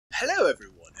Hello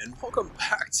everyone, and welcome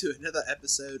back to another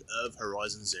episode of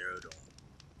Horizon Zero Dawn.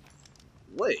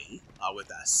 We are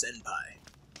with our Senpai.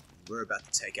 We're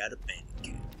about to take out a bandit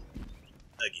camp.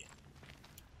 Again.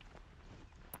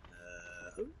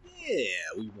 Oh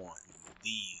yeah, we want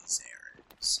these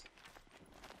arrows.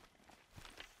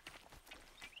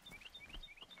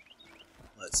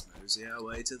 Let's mosey our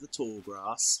way to the tall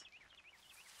grass.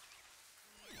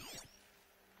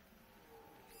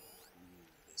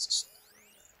 There's a sniper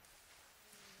there.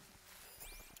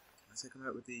 Can I take him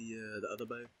out with the other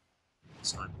bow?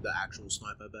 The actual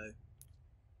sniper bow?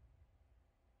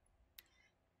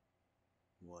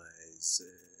 Was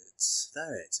it?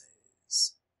 There it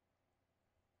is.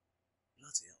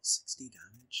 Bloody hell, 60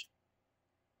 damage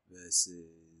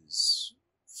versus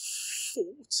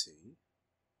 40.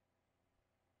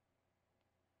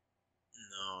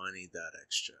 No, I need that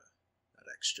extra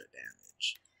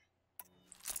damage.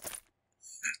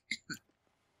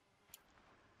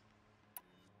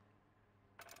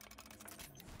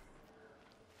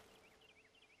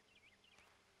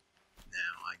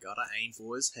 Now, I gotta aim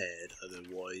for his head,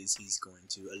 otherwise he's going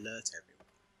to alert everyone.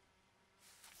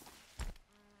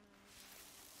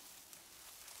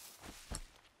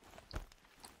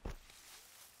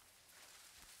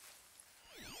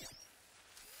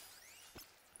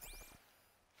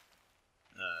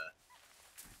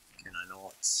 Can I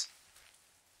not?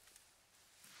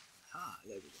 Ah,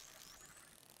 there we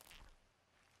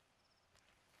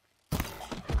go.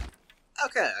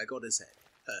 Okay, I got his head.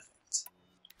 Perfect.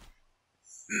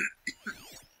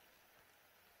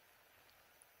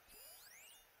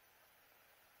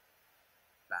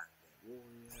 Bandit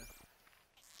warrior.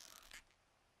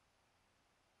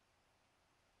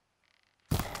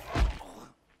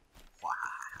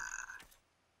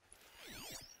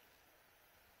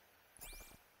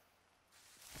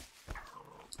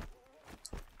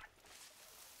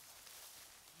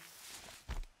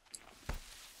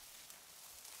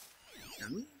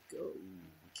 Can we go?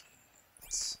 We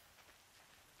can't.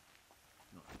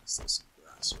 Not unless there's some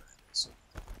grass around it, so.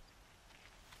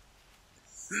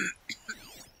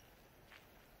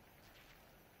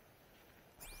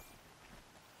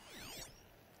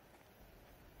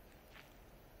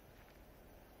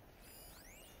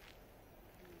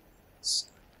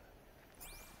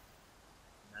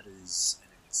 That is an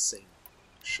insane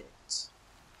shot.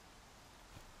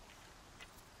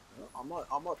 Well,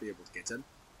 I might be able to get him.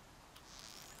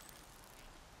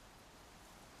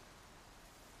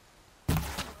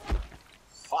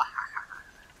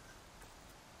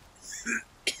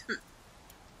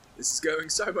 This is going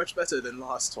so much better than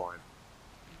last time.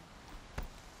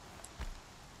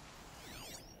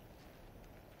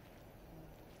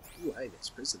 Ooh, hey, there's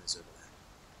prisoners over there.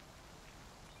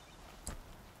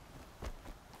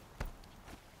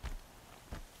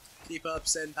 Keep up,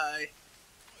 Senpai.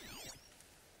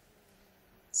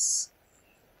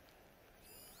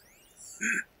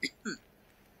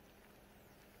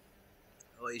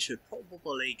 Well, you should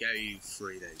probably go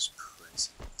through those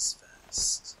prisoners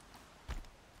first.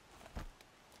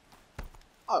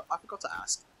 Oh, I forgot to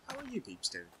ask. How are you peeps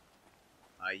doing?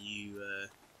 Are you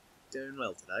doing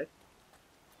well today?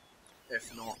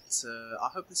 If not, I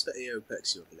hope this video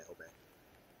perks you up a little bit.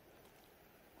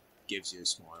 Gives you a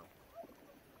smile.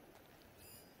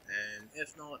 And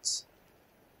if not,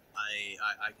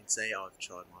 I can say I've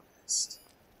tried my best.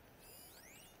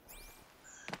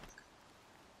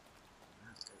 I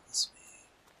have to go this way.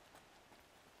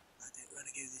 I don't want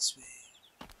to go this way.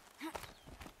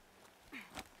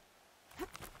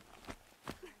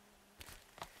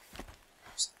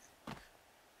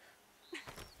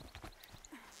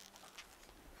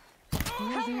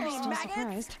 Oh, they're still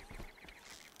surprised.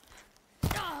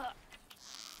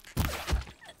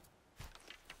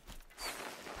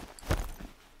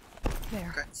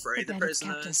 There. Okay, free the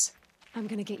prisoners. I'm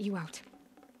gonna get you out.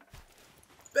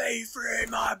 Be free,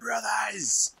 my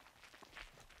brothers!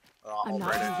 I'm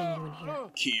not leaving you in here.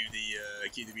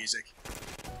 Cue the music.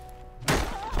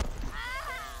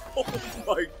 Oh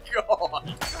my god!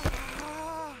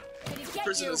 The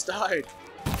prisoners died.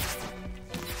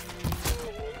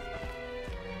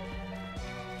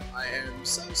 I am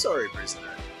so sorry, prisoner.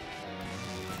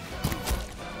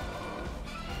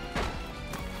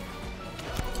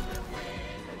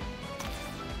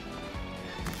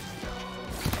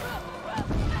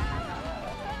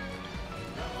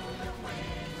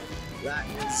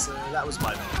 That was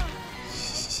my bad.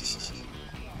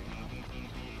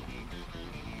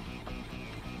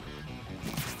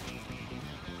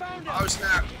 Oh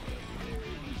snap!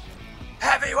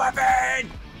 Heavy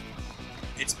weapon!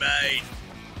 It's made.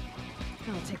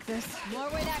 I'll take this. More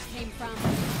where that came from.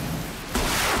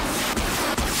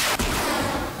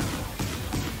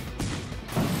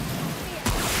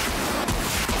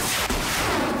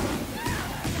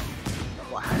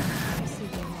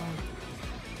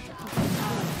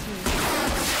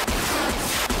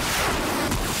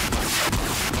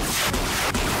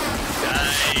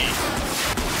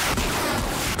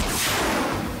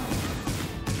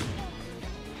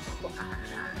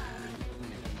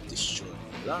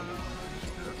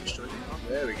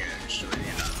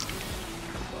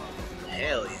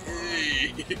 Hell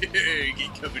yeah.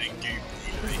 Get covered in goop.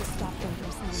 This will stop them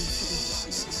from selling the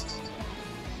city.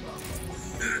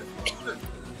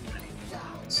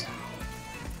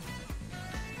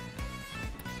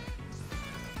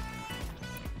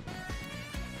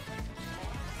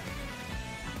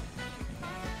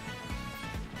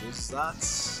 Was that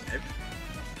everything?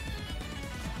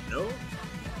 No?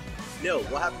 No,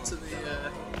 what happened to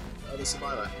the other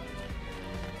survivor?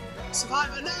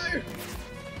 Survivor, no!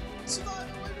 Survivor,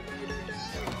 wait a minute, no!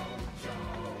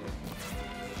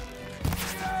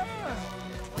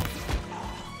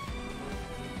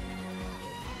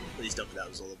 Please tell me that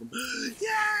was all of them.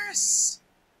 Yes!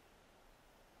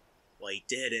 We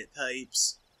did it,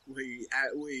 peeps. We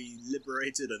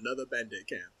liberated another bandit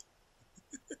camp.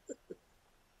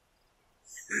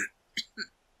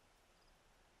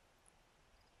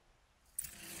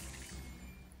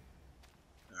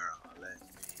 Alright, let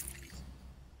me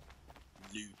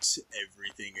loot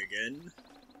everything again.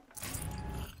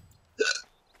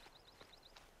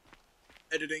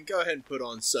 Editing, go ahead and put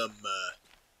on some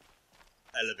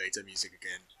elevator music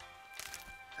again.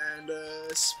 And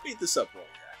speed this up while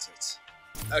you're at it.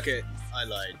 Okay, I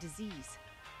lied. Disease.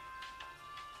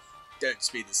 Don't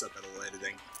speed this up at all,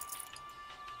 editing.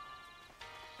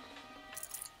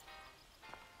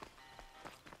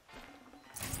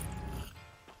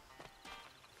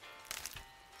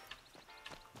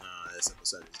 This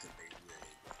episode is going to be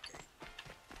really rocky.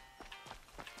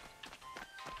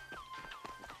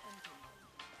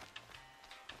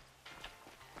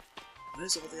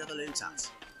 Where's all the other loot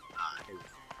at? Ah, here we go.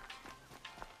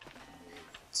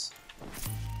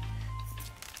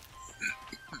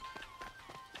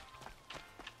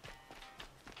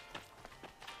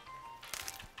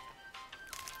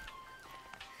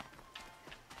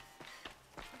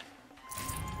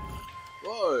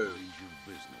 Whoa!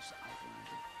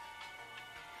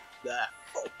 The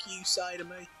fuck you say to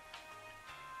me?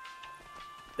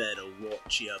 Better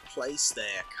watch your place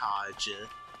there, Kaja.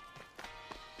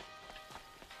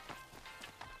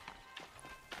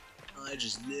 I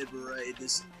just liberated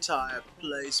this entire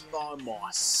place by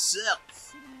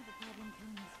myself.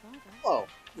 Oh,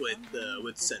 with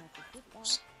Senpai, of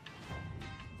course.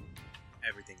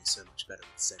 Everything is so much better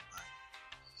with Senpai.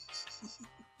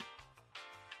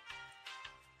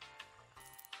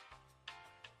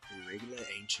 Regular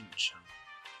ancient charm.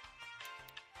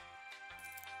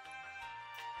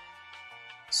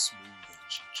 Smooth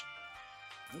ancient charm.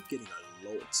 I'm getting a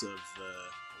lot of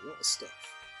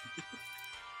stuff.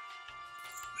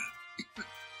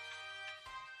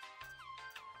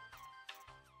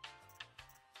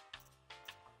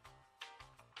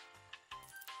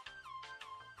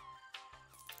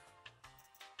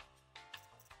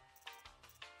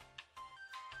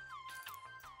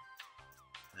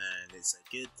 And it's a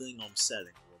good thing I'm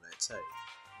selling all that too.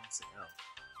 What's the hell?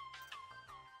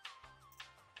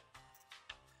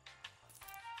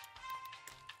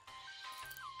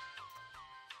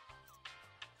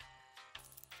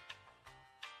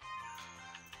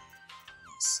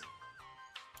 Let's see.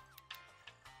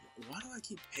 Why do I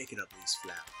keep picking up these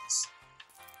flowers?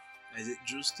 Is it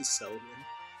just to sell them?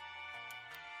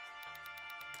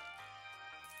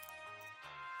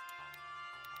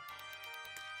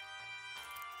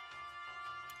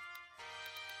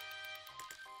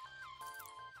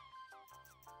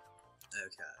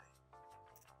 Okay.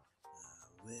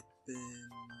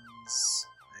 Weapons,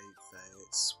 8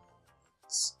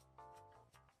 swords.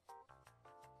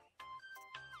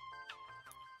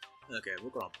 Okay,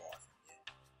 we're gonna buy from you.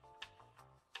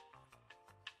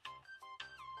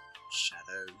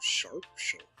 Shadow Sharp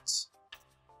Shorts.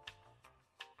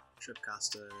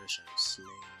 Tripcaster, Shadow Sling.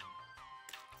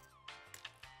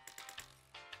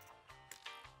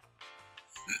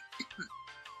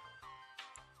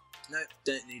 No,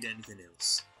 don't need anything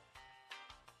else.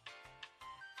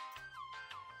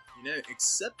 You know,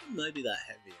 except for maybe that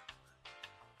heavy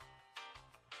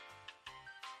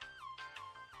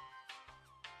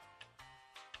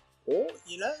armor. Or,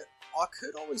 you know, I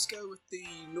could always go with the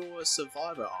Nora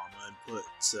Survivor armor and put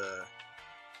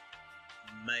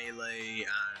melee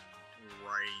and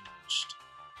ranged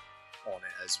on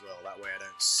it as well. That way I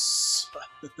don't suffer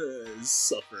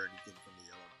anything from the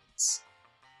elements.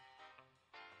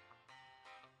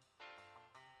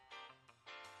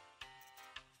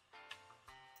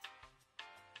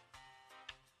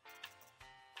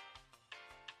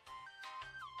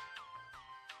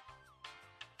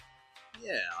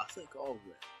 Yeah, I think I'll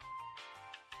win.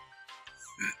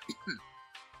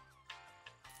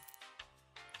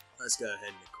 Let's go ahead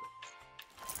and equip.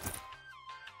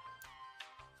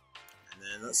 And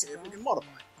then let's see if we can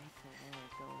modify.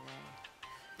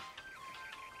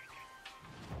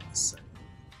 So,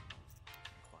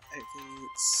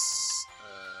 efforts,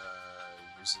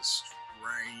 resist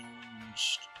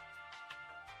ranged.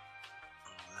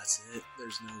 Oh, that's it.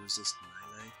 There's no resist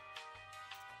melee.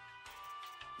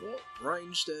 Well,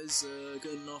 ranged is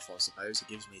good enough, I suppose. It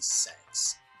gives me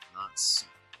 6. And that's.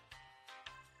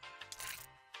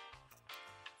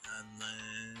 And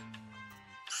then.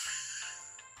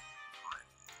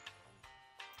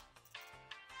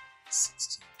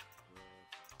 16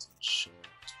 15 short,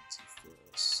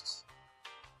 21st.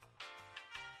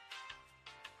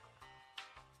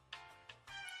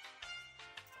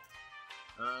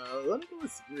 Let me go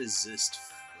with resist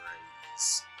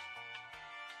phrase.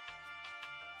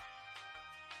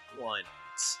 Why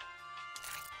not?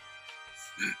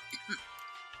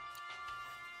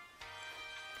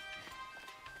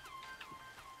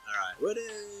 Alright, where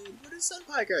did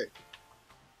Senpai go?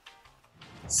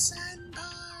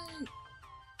 Senpai!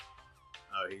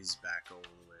 Oh, he's back all the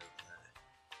way over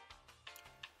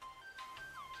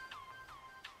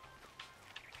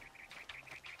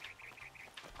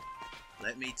there.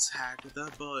 Let me tag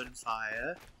the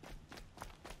bonfire.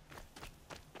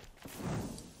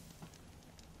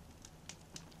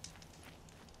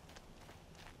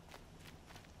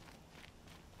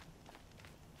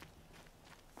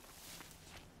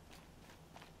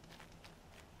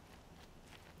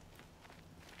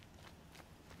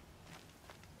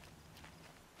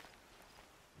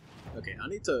 Okay, I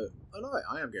need to... Oh no, wait,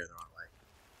 I am going the wrong way.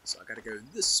 So I gotta go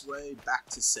this way, back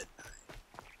to Senpai.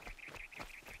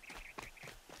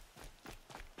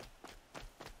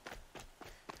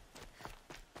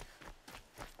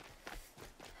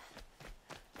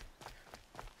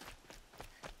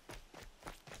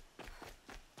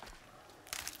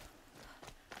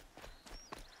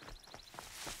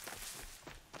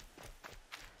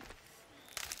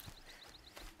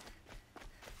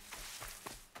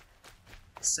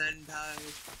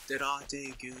 Senpai, did our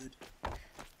day good?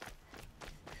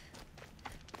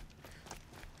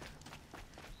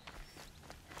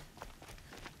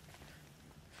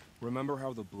 Remember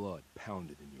how the blood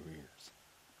pounded in your ears?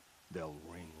 They'll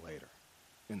ring later,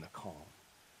 in the calm.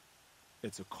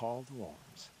 It's a call to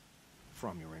arms,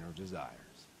 from your inner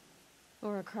desires.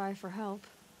 Or a cry for help.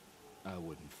 I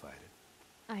wouldn't fight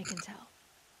it. I can tell.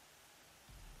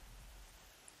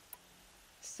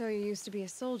 So you used to be a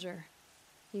soldier.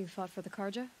 You fought for the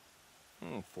Karja?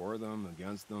 Oh, for them,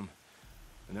 against them.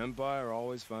 An empire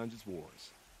always finds its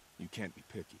wars. You can't be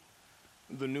picky.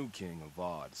 The new king of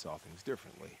Vod saw things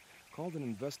differently. Called an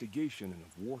investigation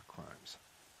of war crimes.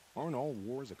 Aren't all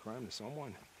wars a crime to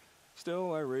someone?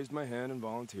 Still, I raised my hand and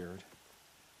volunteered.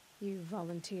 You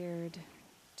volunteered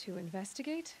to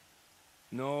investigate?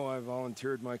 No, I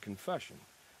volunteered my confession.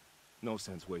 No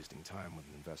sense wasting time with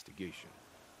an investigation.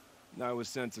 I was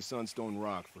sent to Sunstone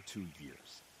Rock for 2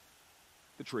 years.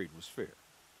 The trade was fair.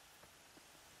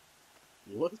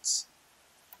 What?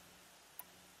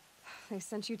 They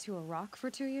sent you to a rock for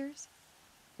 2 years?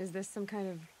 Is this some kind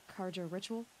of Karja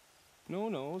ritual?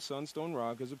 No, Sunstone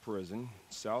Rock is a prison,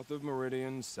 south of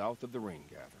Meridian, south of the Rain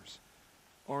Gathers.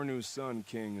 Our new Sun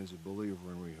King is a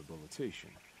believer in rehabilitation,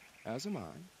 as am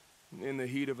I. In the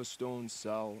heat of a stone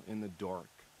cell, in the dark,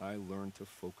 I learned to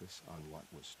focus on what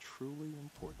was truly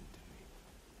important to me.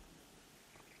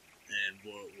 And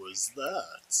what was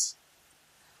that?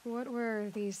 What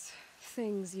were these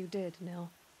things you did, Nil?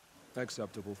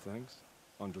 Acceptable things,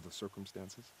 under the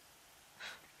circumstances.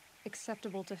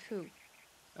 Acceptable to who?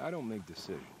 I don't make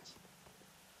decisions.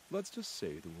 Let's just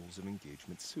say the rules of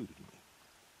engagement suited me.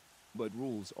 But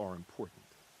rules are important.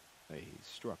 A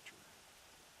structure.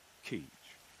 Cage.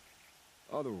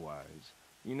 Otherwise,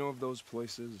 you know of those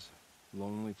places,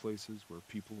 lonely places where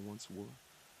people once were?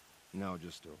 Now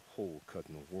just a hole cut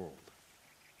in the world.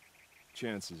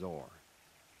 Chances are,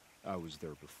 I was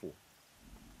there before.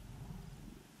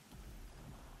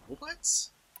 What?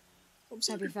 I'm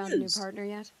so Have you found a new confused. partner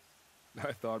yet?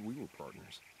 I thought we were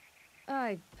partners.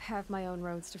 I have my own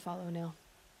roads to follow, Nil.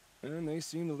 And they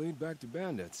seem to lead back to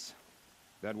bandits.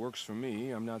 That works for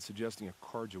me. I'm not suggesting a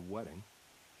Karja wedding.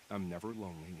 I'm never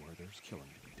lonely where there's killing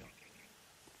to be done.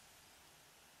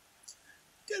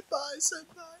 Goodbye,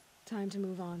 Senpai. Time to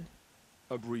move on.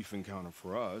 A brief encounter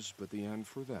for us, but the end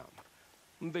for them.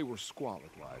 They were squalid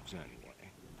lives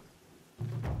anyway.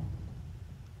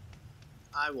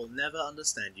 I will never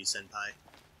understand you, Senpai.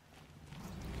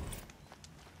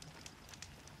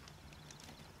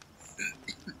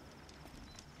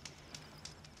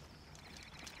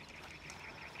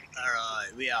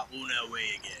 Alright, we are on our way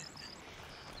again.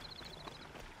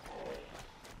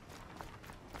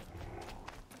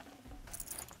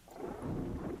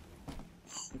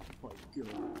 Oh my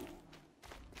god.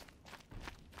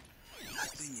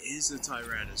 is a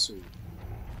Tyrannosaur?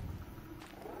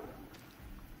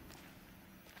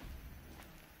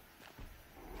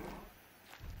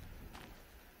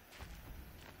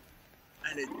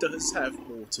 And it does have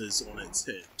mortars on its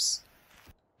hips.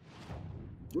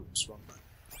 Whoops, wrong button.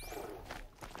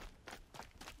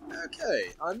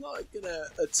 Okay, I'm not gonna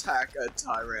attack a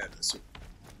Tyrannosaur.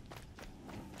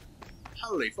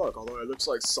 Holy fuck, although it looks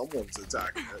like someone's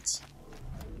attacking it.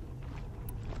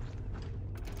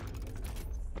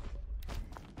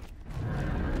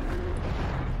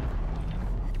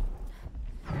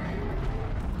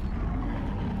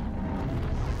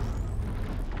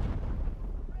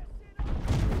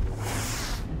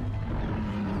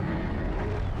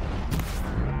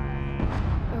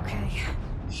 Okay.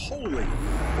 Holy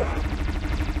fuck.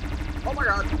 Oh my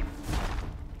god!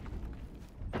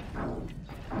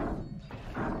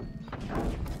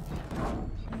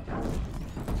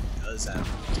 Does have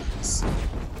mortars.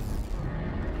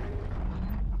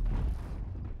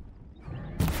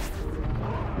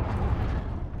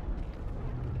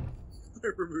 I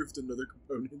removed another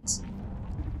component.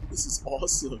 This is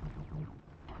awesome.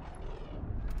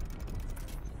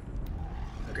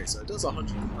 Okay, so it does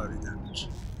 100 component damage.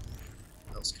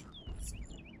 What else can I remove?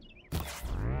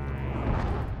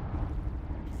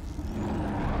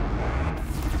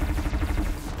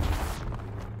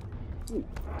 Ooh.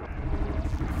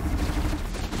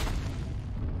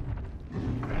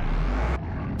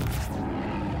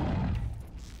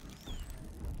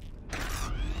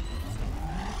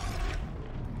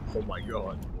 Oh my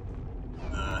god.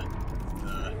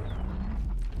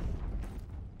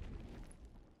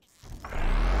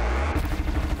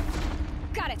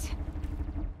 Got it.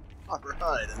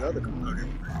 Alright, another component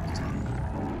removed.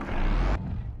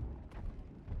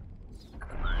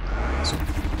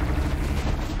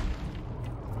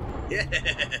 Yeah!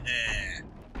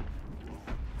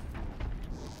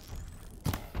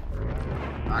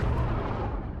 Back.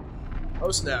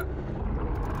 Oh snap.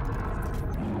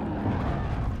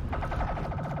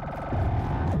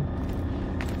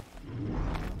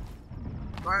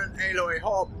 Run, Aloy,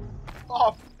 hop!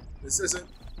 Hop! This isn't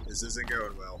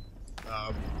going well.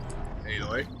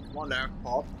 Aloy, come on now,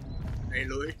 hop.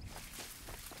 Aloy.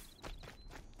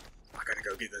 I gotta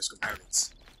go get those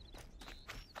components.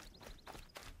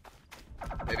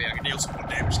 Maybe I can deal some more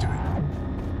damage to it.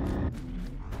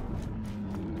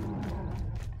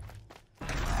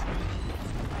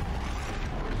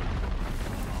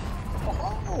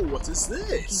 Oh, what is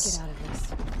this? Get out of this.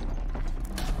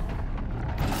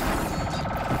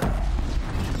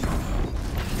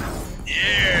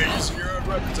 Yeah, using your own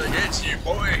weapons against you,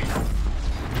 boy!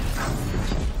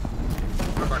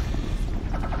 Perfect.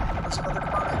 There's another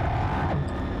component.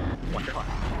 Oh my god.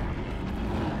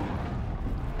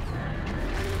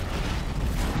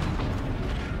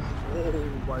 Oh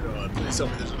my god, please tell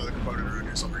me there's another component around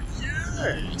here somewhere.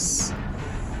 Yes!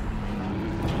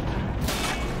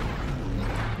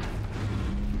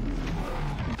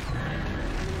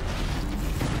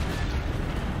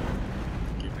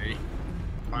 Give me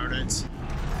components.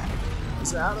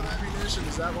 Is it out of ammunition?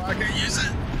 Is that why I can't use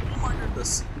it? Oh my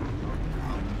goodness.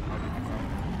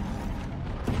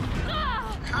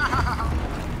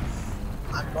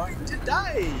 I'm going to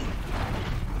die!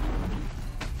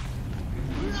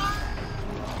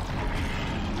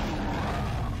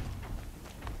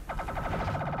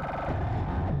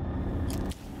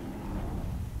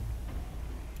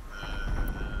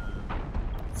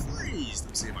 Freeze! Let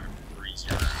me see if I can freeze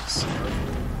your ass.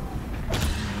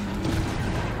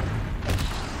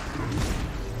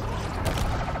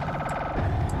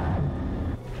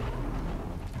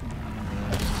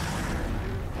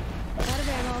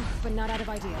 But not out of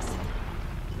ideas.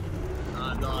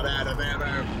 I'm not out of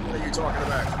ammo. What are you talking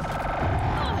about?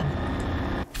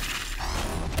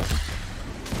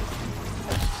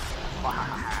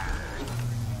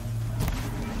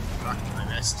 Fuck, I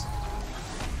missed.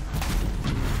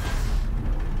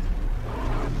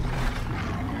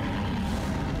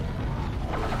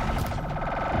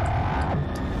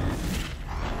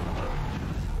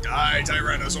 Die,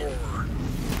 Tyrannosaur!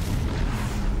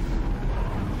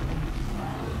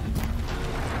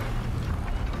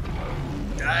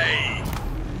 Die!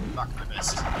 Fuck, I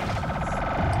missed.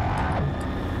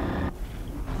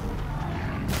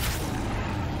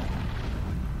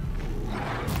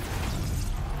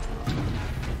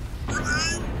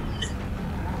 Run!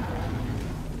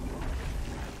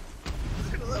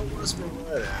 Look at that worse for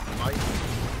what, Mike?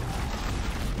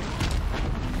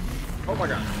 Oh my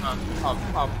god.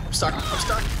 I'm stuck. I'm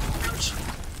stuck. Ouch.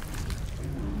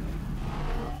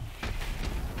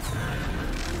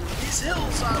 These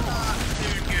hills are not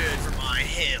doing good for my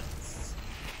health.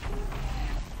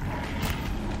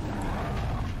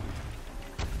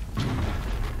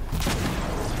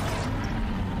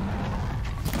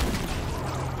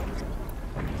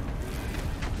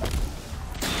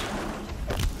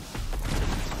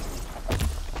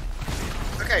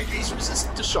 Okay, he's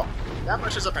resistant to shock. That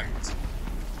much is apparent.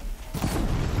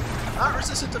 Not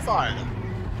resistant to fire, though.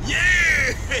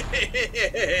 Yeah!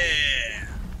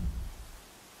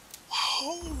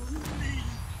 Holy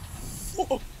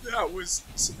fuck, that was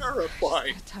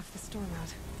terrifying. Gotta tough the storm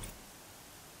out.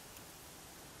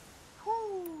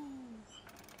 Whew.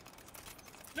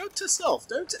 Note to self,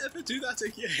 don't ever do that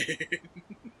again.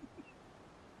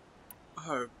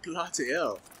 Oh, bloody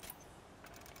hell.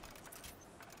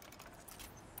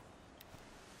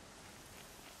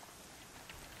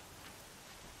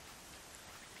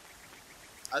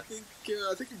 I think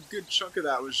a good chunk of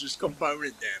that was just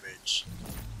component damage.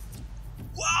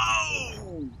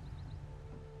 Whoa!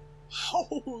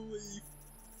 Holy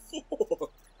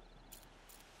fuck!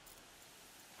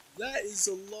 That is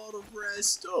a lot of rare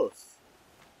stuff.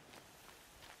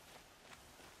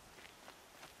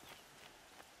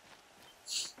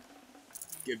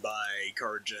 Goodbye,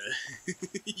 Karja.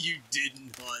 You did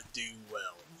not do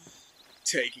well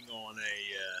taking on a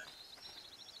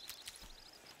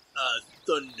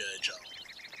thunder job.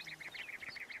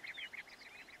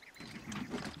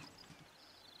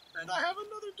 And I have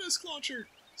another disc launcher.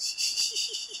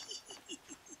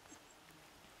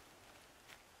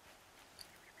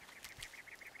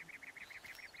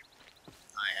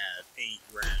 I have 8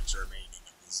 rounds remaining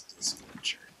in this disc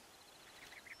launcher.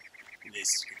 This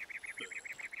is gonna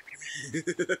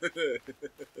be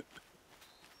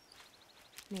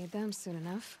fun. Need them soon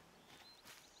enough.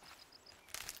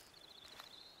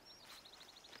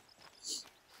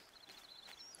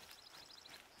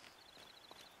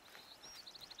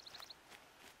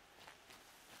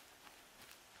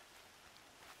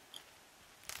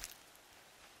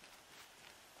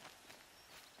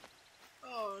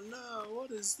 Oh no,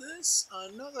 what is this?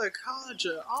 Another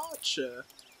Kaja Archer?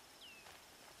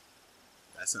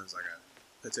 That sounds like a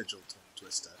potential tongue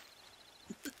twister.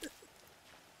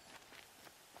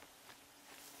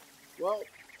 Well,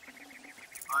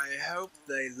 I hope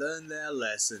they learn their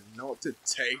lesson not to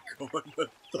take on a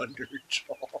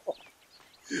Thunderjaw.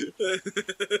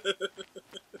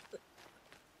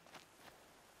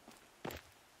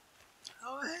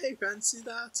 Oh hey, fancy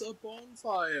that, a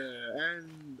bonfire,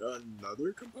 and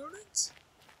another component?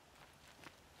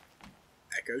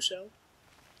 Echo shell?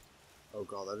 Oh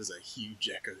god, that is a huge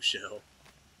echo shell.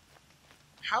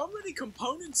 How many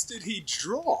components did he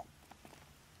drop?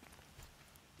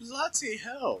 Bloody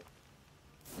hell.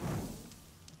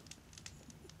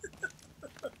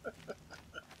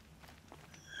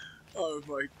 Oh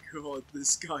my god,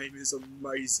 this game is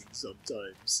amazing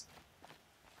sometimes.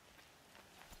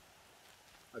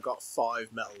 I got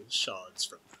 5 metal shards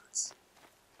from that.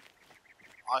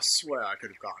 I swear I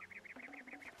could have gotten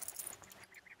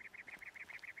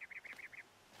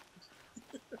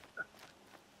more.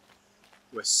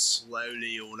 We're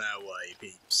slowly on our way,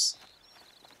 peeps.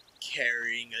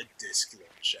 Carrying a disc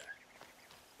launcher.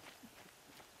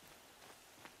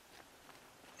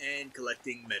 And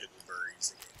collecting medical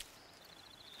berries again.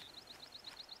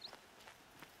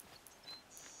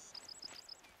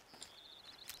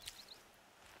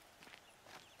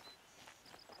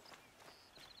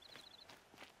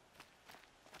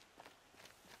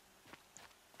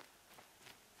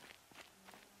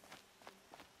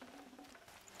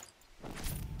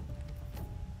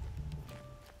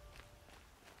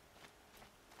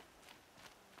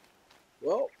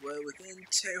 Well, we're within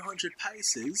 200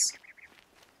 paces.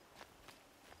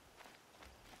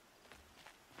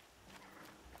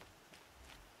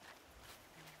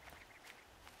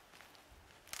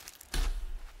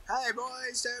 Hey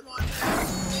boys, don't mind me.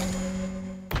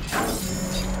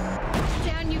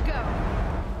 Down you go.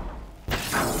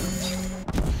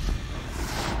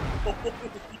 Oh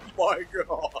my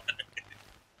god.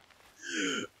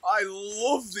 I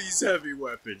love these heavy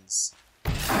weapons.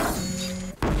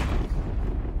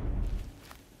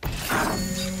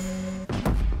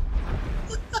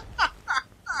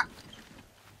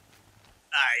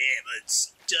 I am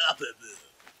unstoppable.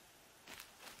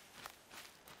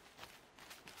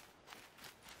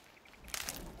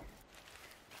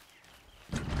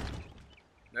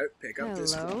 Nope, pick up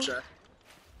this Hello? launcher.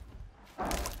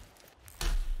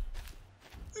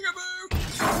 Peekaboo!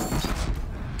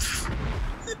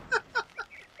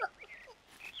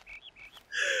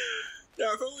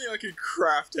 Now, if only I could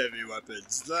craft heavy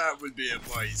weapons, that would be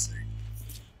amazing.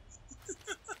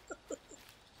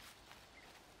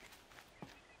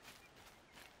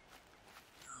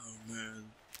 Oh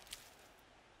man.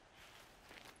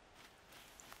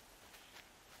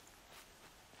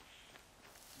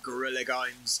 Guerrilla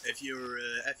Games, if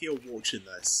you're watching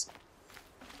this,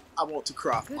 I want to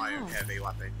craft Good my own help. heavy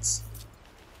weapons.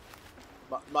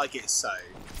 Make it so,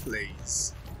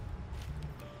 please.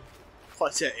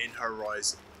 fighter in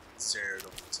Horizon Zero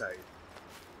Dawn 2.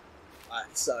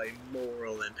 I'd say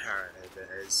moral imperative it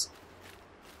is.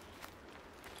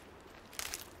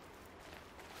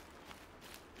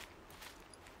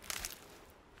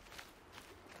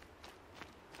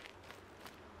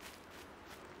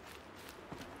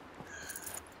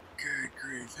 Good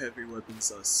grief, heavy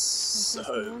weapons are so...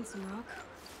 Some rock.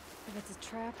 If it's a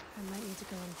trap, I might need to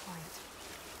go in quiet.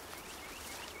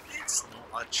 It's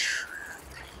not a trap.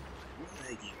 What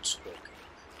are you talking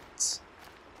about?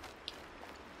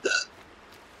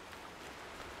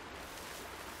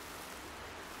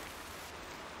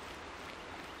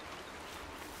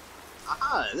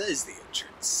 Ah, there's the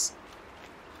entrance.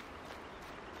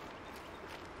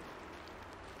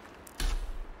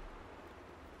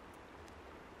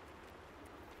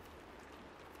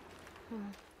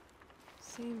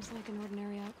 Seems like an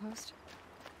ordinary outpost.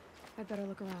 I'd better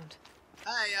look around.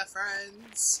 Hiya,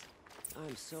 friends.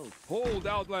 I'm so... Hold,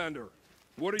 Outlander!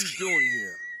 What are you doing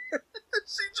here?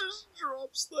 She just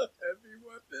drops the heavy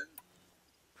weapon.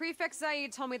 Prefect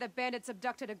Zaid told me that bandits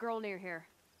abducted a girl near here.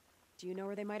 Do you know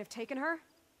where they might have taken her?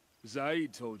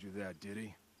 Zaid told you that, did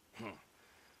he?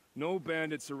 No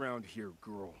bandits around here,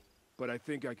 girl. But I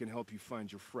think I can help you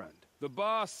find your friend. The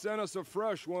boss sent us a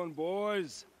fresh one,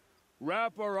 boys.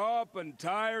 Wrap her up and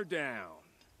tie her down.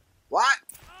 What?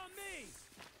 On me!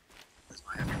 Where's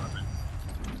my heavy weapon?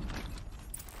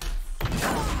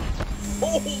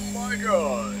 Oh my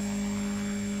god!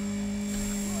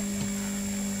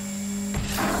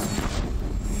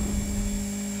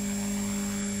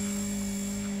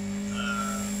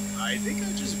 I think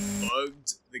I just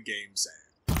bugged the game sound.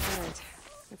 Alright,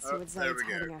 let's see what There Zaid's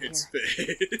we hiding go. out It's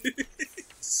here.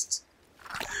 fixed.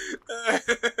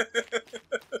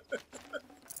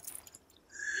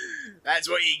 That's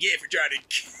what you get for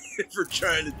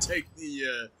trying to take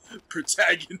the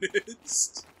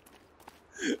protagonist.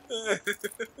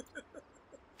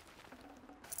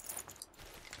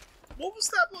 What was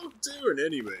that bloke doing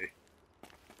anyway?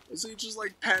 Was he just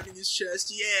like pounding his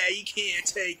chest? Yeah, you can't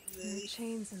take No me.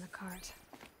 chains in the cart.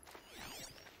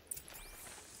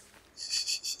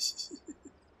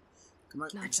 Come on,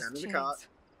 Not just examine the chains. cart.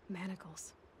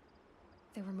 Manacles.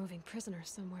 They were moving prisoners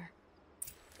somewhere.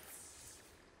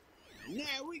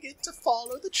 Now we get to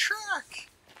follow the track.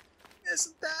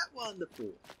 Isn't that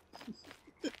wonderful?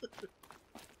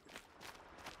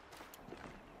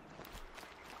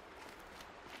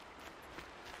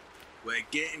 We're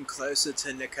getting closer to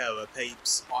Nakoa,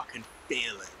 peeps. I can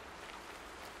feel it.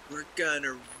 We're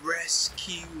gonna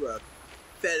rescue a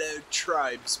fellow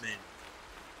tribesman.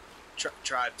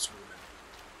 Tribeswoman.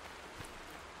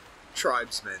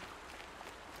 Tribesman.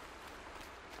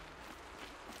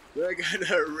 We're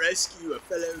gonna rescue a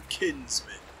fellow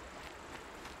kinsman.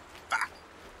 Fuck.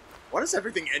 Why does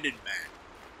everything end in man?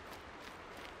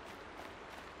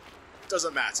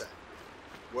 Doesn't matter.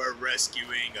 We're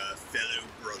rescuing a fellow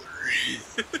brother.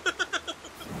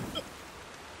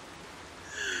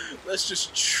 Let's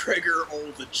just trigger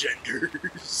all the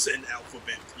genders and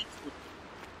alphabet people.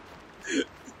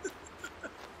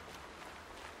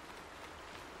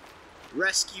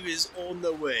 Rescue is on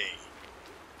the way.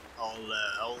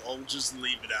 I'll just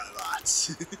leave it at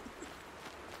that.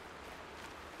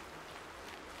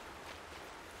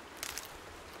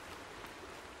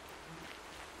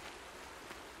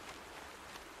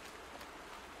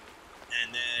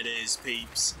 And that is,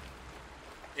 peeps,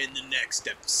 in the next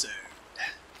episode.